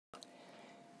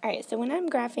All right, so when I'm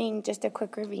graphing, just a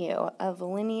quick review of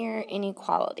linear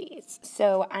inequalities.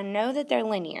 So I know that they're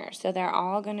linear, so they're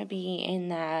all going to be in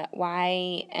that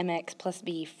y mx plus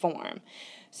b form.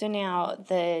 So now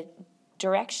the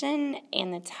direction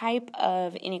and the type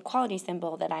of inequality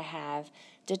symbol that I have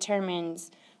determines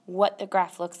what the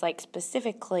graph looks like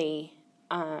specifically.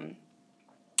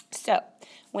 So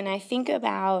when I think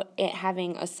about it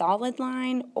having a solid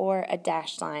line or a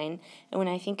dashed line, and when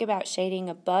I think about shading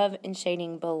above and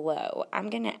shading below, I'm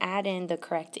going to add in the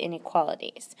correct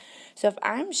inequalities. So if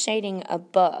I'm shading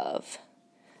above,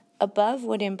 above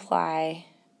would imply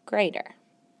greater.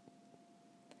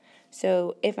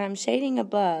 So if I'm shading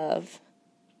above,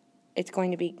 it's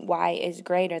going to be y is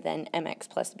greater than mx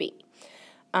plus b.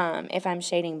 If I'm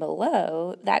shading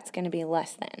below, that's going to be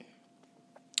less than.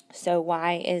 So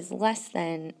y is less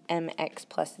than mx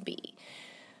plus b.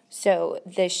 So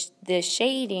the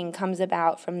shading comes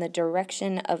about from the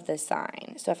direction of the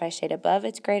sign. So if I shade above,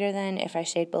 it's greater than. If I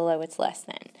shade below, it's less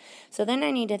than. So then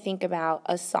I need to think about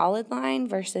a solid line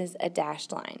versus a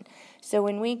dashed line. So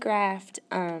when we graphed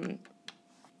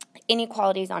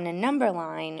inequalities on a number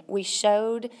line, we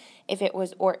showed if it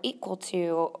was or equal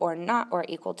to or not or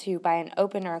equal to by an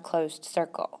open or a closed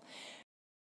circle.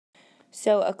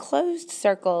 So a closed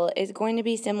circle is going to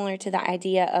be similar to the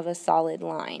idea of a solid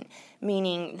line,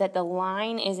 meaning that the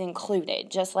line is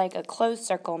included, just like a closed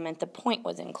circle meant the point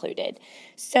was included.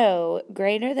 So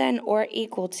greater than or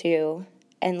equal to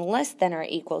and less than or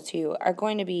equal to are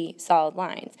going to be solid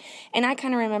lines. And I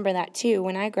kind of remember that too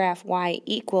when I graph y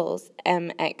equals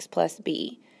mx plus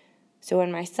b. So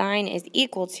when my sign is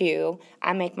equal to,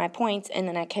 I make my points and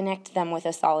then I connect them with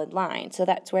a solid line. So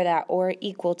that's where that or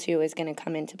equal to is going to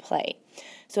come into play.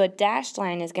 So a dashed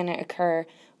line is going to occur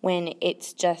when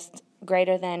it's just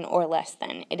greater than or less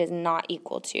than. It is not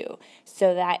equal to.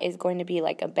 So that is going to be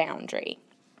like a boundary.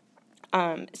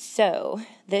 So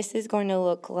this is going to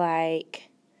look like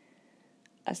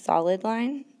a solid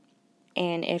line.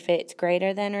 And if it's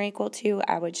greater than or equal to,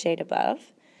 I would shade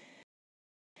above.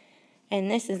 And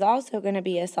this is also going to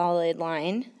be a solid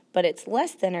line, but it's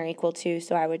less than or equal to,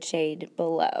 so I would shade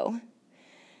below.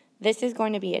 This is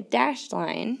going to be a dashed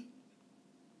line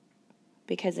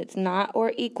because it's not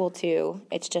or equal to,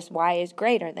 it's just y is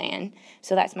greater than.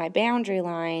 So that's my boundary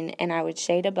line, and I would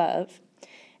shade above.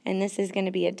 And this is going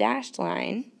to be a dashed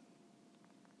line,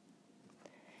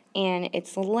 and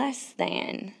it's less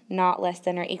than, not less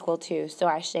than or equal to, so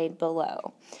I shade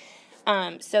below.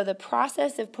 So the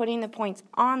process of putting the points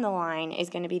on the line is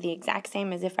going to be the exact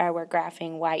same as if I were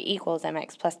graphing y equals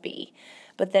mx plus b.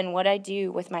 But then what I do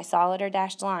with my solid or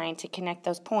dashed line to connect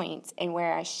those points and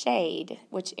where I shade,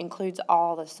 which includes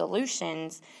all the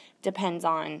solutions, depends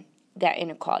on that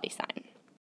inequality sign.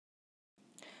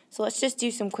 So let's just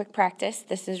do some quick practice.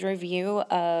 This is review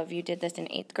of, you did this in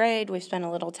 8th grade. We've spent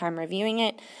a little time reviewing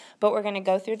it, but we're going to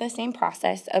go through the same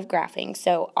process of graphing.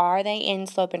 So are they in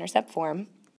slope-intercept form?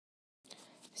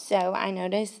 So I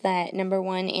noticed that number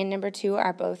 1 and number 2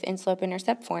 are both in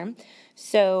slope-intercept form.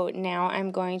 So now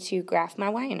I'm going to graph my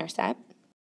y-intercept.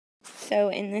 So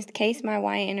in this case, my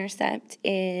y-intercept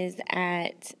is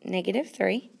at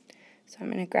 -3. So I'm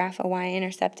going to graph a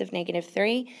y-intercept of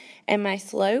 -3. And my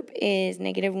slope is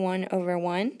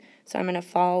 -1/1. So I'm going to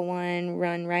fall 1,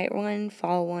 run right 1,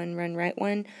 fall 1, run right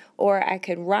 1. Or I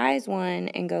could rise 1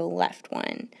 and go left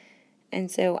 1. And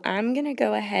so I'm going to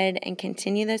go ahead and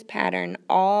continue this pattern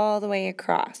all the way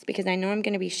across because I know I'm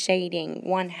going to be shading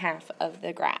one half of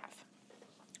the graph.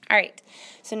 All right,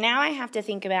 so now I have to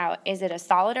think about, is it a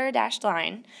solid or a dashed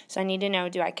line? So I need to know,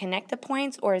 do I connect the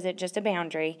points or is it just a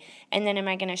boundary? And then am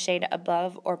I going to shade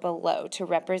above or below to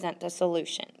represent the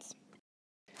solutions?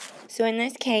 So in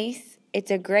this case,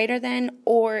 it's a greater than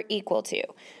or equal to.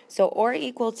 So or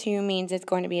equal to means it's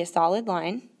going to be a solid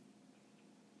line,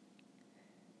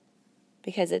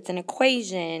 because it's an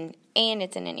equation and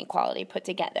it's an inequality put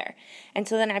together. And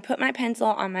so then I put my pencil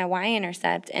on my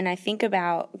y-intercept and I think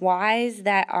about y's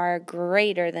that are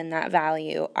greater than that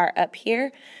value are up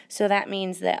here. So that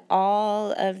means that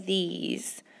all of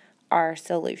these are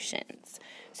solutions.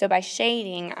 So by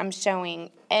shading, I'm showing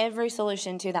every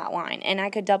solution to that line. And I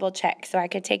could double check. So I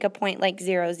could take a point like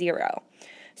 0, 0.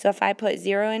 So if I put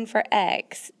 0 in for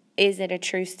x, is it a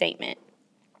true statement?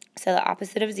 So the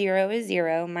opposite of 0 is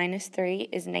 0, minus 3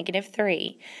 is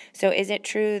 -3. So is it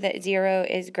true that 0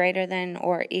 is greater than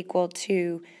or equal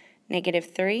to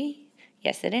 -3?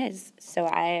 Yes, it is. So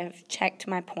I have checked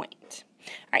my point.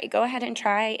 All right, go ahead and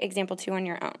try example 2 on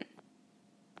your own.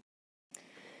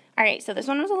 All right, so this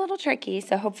one was a little tricky,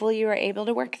 so hopefully you were able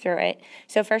to work through it.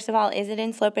 So first of all, is it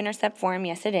in slope-intercept form?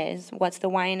 Yes, it is. What's the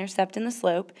y-intercept and the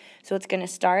slope? So it's going to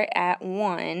start at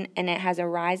 1, and it has a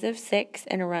rise of 6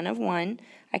 and a run of 1.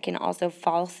 I can also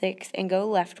fall 6 and go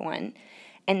left 1.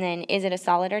 And then is it a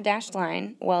solid or dashed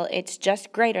line? Well, it's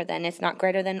just greater than. It's not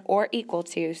greater than or equal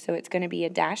to, so it's going to be a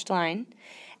dashed line.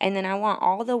 And then I want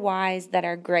all the y's that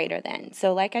are greater than.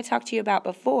 So like I talked to you about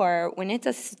before, when it's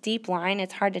a steep line,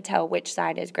 it's hard to tell which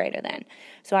side is greater than.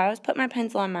 So I always put my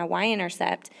pencil on my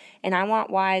y-intercept, and I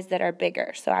want y's that are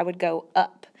bigger, so I would go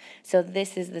up. So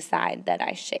this is the side that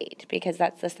I shade, because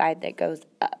that's the side that goes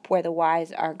up, where the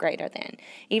y's are greater than.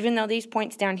 Even though these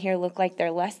points down here look like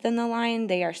they're less than the line,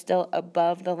 they are still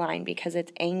above the line because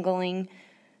it's angling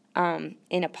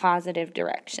in a positive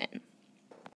direction.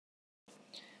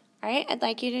 All right, I'd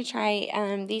like you to try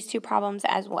these two problems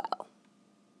as well.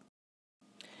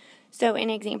 So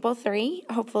in example 3,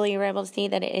 hopefully you were able to see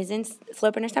that it is in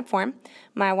slope-intercept form.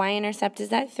 My y-intercept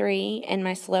is at 3, and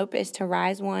my slope is to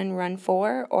rise 1, run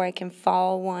 4, or I can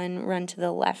fall 1, run to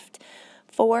the left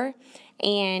 4.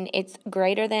 And it's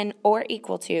greater than or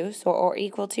equal to, so or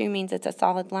equal to means it's a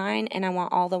solid line, and I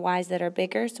want all the y's that are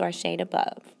bigger, so I shade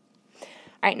above.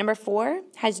 All right, number 4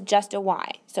 has just a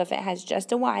y. So if it has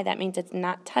just a y, that means it's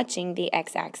not touching the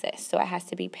x-axis. So it has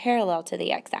to be parallel to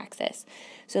the x-axis.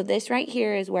 So this right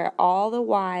here is where all the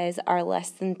y's are less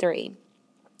than 3,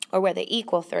 or where they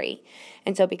equal 3.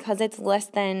 And so because it's less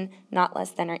than, not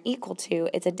less than, or equal to,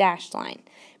 it's a dashed line.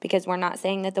 Because we're not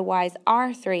saying that the y's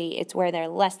are 3, it's where they're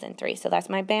less than 3. So that's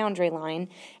my boundary line,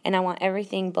 and I want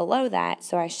everything below that,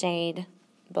 so I shade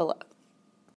below.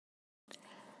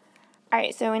 All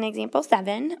right, so in example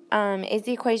 7, is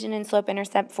the equation in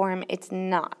slope-intercept form? It's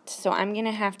not. So I'm going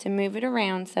to have to move it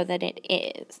around so that it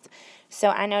is. So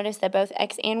I notice that both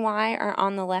x and y are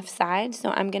on the left side, so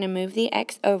I'm going to move the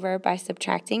x over by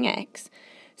subtracting x.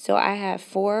 So I have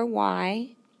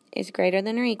 4y is greater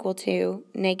than or equal to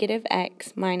negative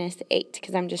x minus 8,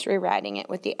 because I'm just rewriting it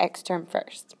with the x term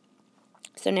first.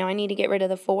 So now I need to get rid of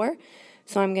the 4,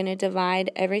 so I'm going to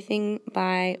divide everything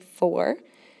by 4,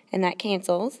 and that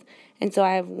cancels. And so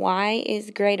I have y is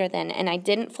greater than, and I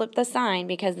didn't flip the sign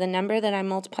because the number that I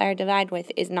multiply or divide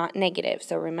with is not negative,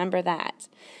 so remember that.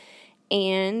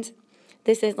 And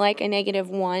this is like a negative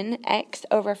 1x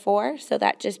over 4, so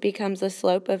that just becomes the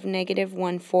slope of negative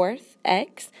 1/4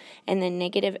 x, and then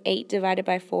negative 8 divided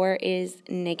by 4 is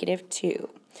negative 2.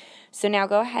 So now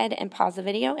go ahead and pause the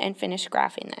video and finish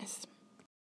graphing this.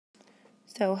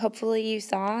 So hopefully you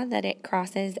saw that it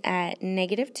crosses at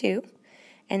negative 2.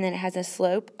 And then it has a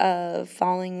slope of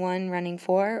falling 1, running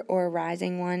 4, or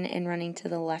rising 1 and running to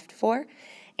the left 4.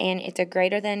 And it's a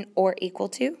greater than or equal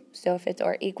to. So if it's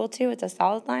or equal to, it's a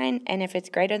solid line. And if it's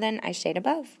greater than, I shade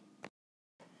above.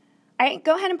 All right,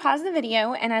 go ahead and pause the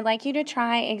video. And I'd like you to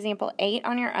try example 8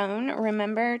 on your own.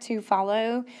 Remember to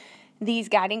follow these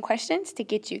guiding questions to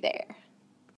get you there.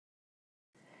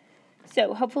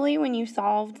 So hopefully when you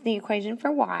solved the equation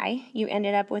for y, you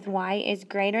ended up with y is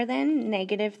greater than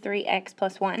negative 3x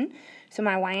plus 1. So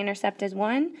my y-intercept is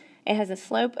 1. It has a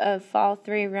slope of fall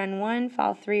 3, run 1,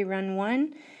 fall 3, run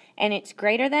 1. And it's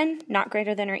greater than, not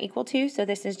greater than or equal to, so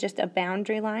this is just a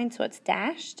boundary line, so it's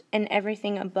dashed. And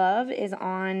everything above is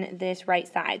on this right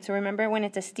side. So remember, when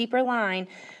it's a steeper line,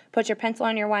 put your pencil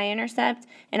on your y-intercept,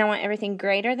 and I want everything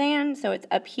greater than, so it's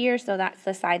up here, so that's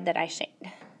the side that I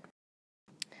shade.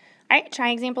 All right,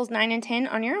 try examples 9 and 10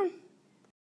 on your own.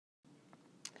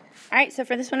 All right, so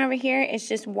for this one over here, it's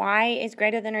just y is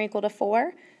greater than or equal to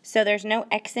 4. So there's no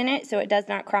x in it, so it does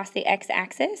not cross the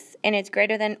x-axis. And it's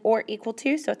greater than or equal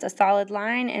to, so it's a solid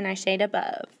line, and I shade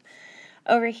above.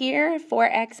 Over here,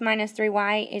 4x minus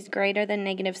 3y is greater than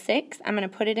negative 6. I'm going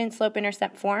to put it in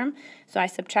slope-intercept form. So I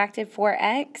subtracted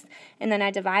 4x, and then I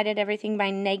divided everything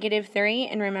by negative 3.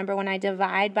 And remember, when I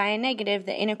divide by a negative,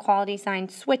 the inequality sign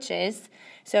switches.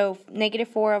 So negative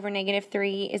 4 over negative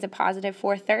 3 is a positive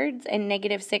 4/3, and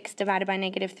negative 6 divided by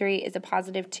negative 3 is a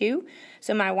positive 2.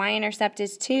 So my y-intercept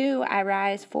is 2. I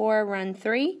rise 4, run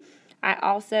 3. I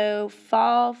also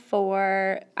fall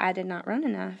 4. I did not run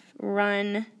enough.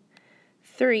 Run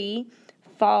 3,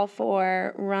 fall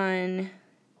 4, run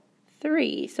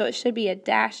 3. So it should be a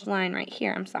dashed line right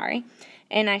here, I'm sorry.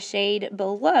 And I shade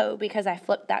below because I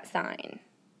flipped that sign.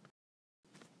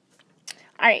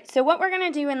 All right, so what we're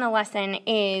going to do in the lesson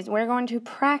is we're going to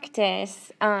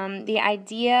practice the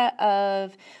idea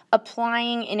of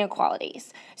applying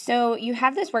inequalities. So you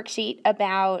have this worksheet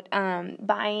about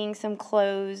buying some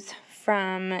clothes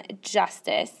from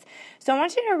Justice. So I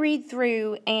want you to read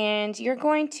through, and you're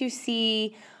going to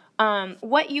see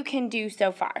what you can do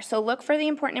so far. So look for the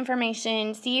important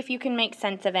information, see if you can make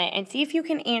sense of it, and see if you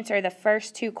can answer the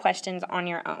first 2 questions on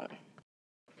your own.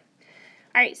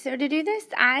 All right, so to do this,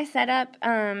 I set up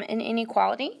an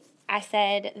inequality. I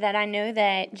said that I know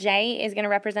that J is going to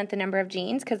represent the number of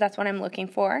genes because that's what I'm looking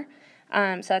for.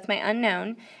 So that's my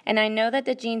unknown. And I know that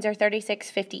the genes are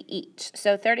 3650 each.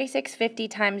 So 3650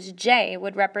 times J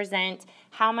would represent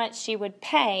how much she would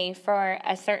pay for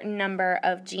a certain number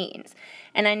of genes.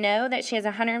 And I know that she has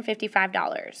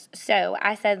 $155. So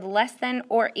I said less than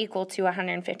or equal to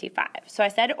 155. So I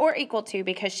said or equal to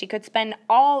because she could spend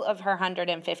all of her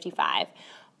 155.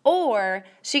 Or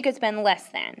she could spend less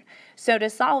than. So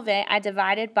to solve it, I took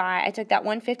that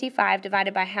 155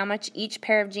 divided by how much each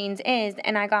pair of genes is,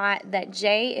 and I got that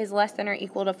J is less than or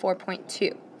equal to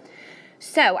 4.2.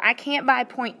 So I can't buy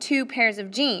 0.2 pairs of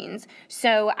genes,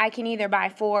 so I can either buy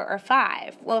 4 or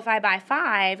 5. Well, if I buy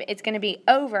 5, it's going to be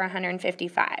over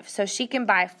 155. So she can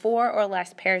buy 4 or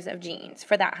less pairs of jeans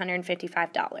for that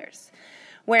 $155.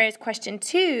 Whereas question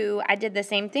 2, I did the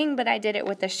same thing, but I did it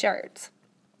with the shirts.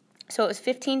 So it was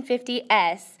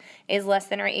 1550S is less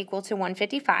than or equal to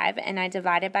 155, and I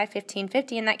divided by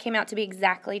 1550, and that came out to be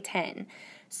exactly 10.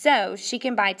 So she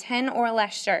can buy 10 or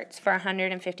less shirts for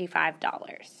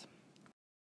 $155.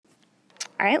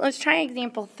 All right, let's try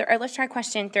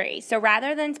question 3. So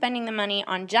rather than spending the money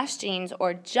on just jeans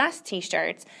or just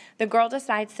t-shirts, the girl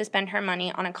decides to spend her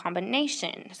money on a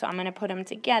combination. So I'm going to put them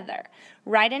together.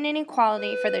 Write an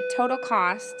inequality for the total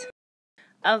cost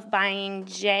of buying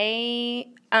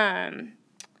J pairs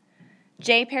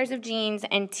of jeans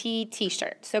and T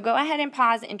t-shirts. So go ahead and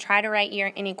pause and try to write your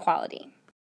inequality.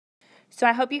 So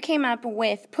I hope you came up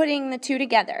with putting the 2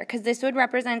 together, because this would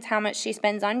represent how much she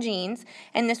spends on jeans,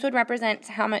 and this would represent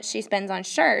how much she spends on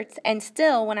shirts, and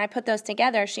still, when I put those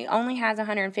together, she only has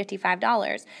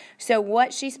 $155. So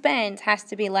what she spends has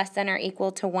to be less than or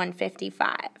equal to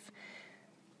 $155.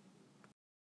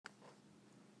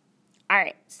 All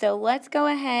right, so let's go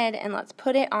ahead and let's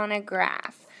put it on a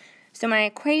graph. So my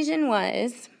equation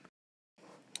was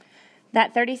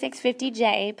that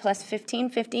 3650J plus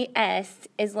 1550S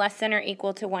is less than or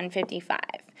equal to 155.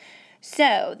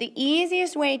 So the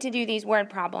easiest way to do these word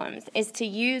problems is to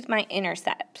use my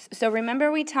intercepts. So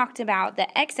remember we talked about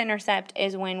the x-intercept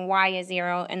is when y is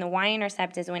 0 and the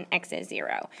y-intercept is when x is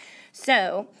 0.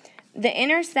 So the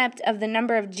intercept of the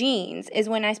number of jeans is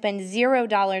when I spend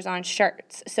 $0 on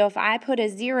shirts. So if I put a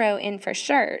 0 in for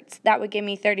shirts, that would give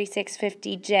me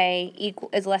 3650J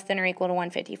is less than or equal to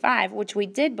 155, which we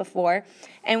did before,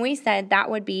 and we said that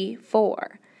would be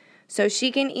 4. So she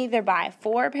can either buy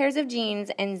 4 pairs of jeans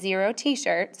and 0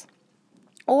 t-shirts,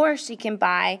 or she can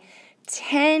buy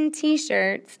 10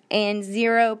 t-shirts and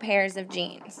 0 pairs of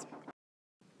jeans.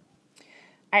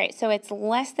 All right, so it's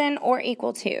less than or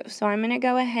equal to. So I'm going to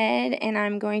go ahead and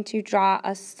I'm going to draw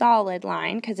a solid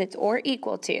line because it's or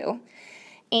equal to,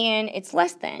 and it's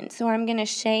less than. So I'm going to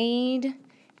shade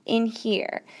in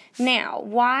here. Now,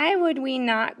 why would we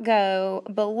not go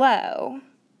below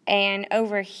and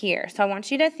over here? So I want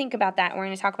you to think about that, and we're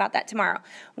going to talk about that tomorrow.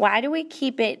 Why do we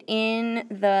keep it in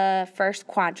the first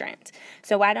quadrant?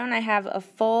 So why don't I have a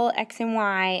full X and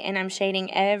Y and I'm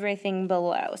shading everything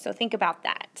below? So think about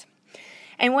that.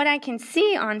 And what I can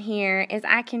see on here is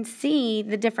I can see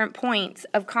the different points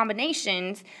of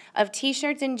combinations of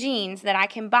t-shirts and jeans that I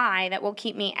can buy that will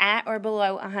keep me at or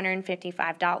below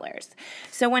 $155.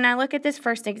 So when I look at this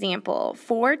first example,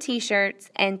 4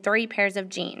 t-shirts and 3 pairs of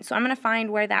jeans. So I'm going to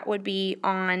find where that would be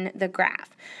on the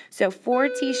graph. So 4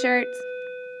 t-shirts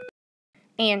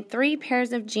and 3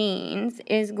 pairs of jeans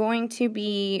is going to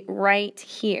be right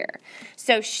here.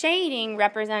 So shading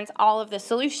represents all of the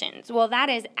solutions. Well, that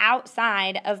is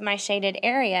outside of my shaded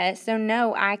area, so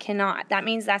no, I cannot. That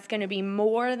means that's going to be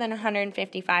more than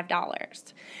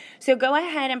 $155. So go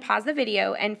ahead and pause the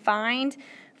video and find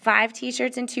 5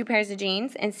 t-shirts and 2 pairs of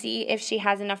jeans and see if she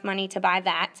has enough money to buy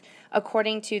that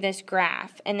according to this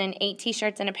graph. And then 8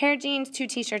 t-shirts and a pair of jeans, 2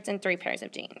 t-shirts and 3 pairs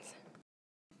of jeans.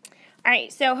 All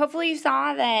right, so hopefully you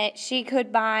saw that she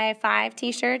could buy 5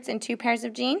 t-shirts and 2 pairs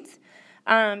of jeans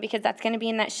because that's going to be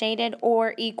in that shaded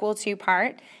or equal to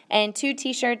part. And 2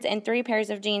 t-shirts and 3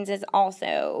 pairs of jeans is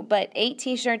also, but 8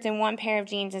 t-shirts and 1 pair of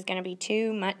jeans is going to be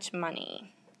too much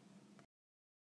money.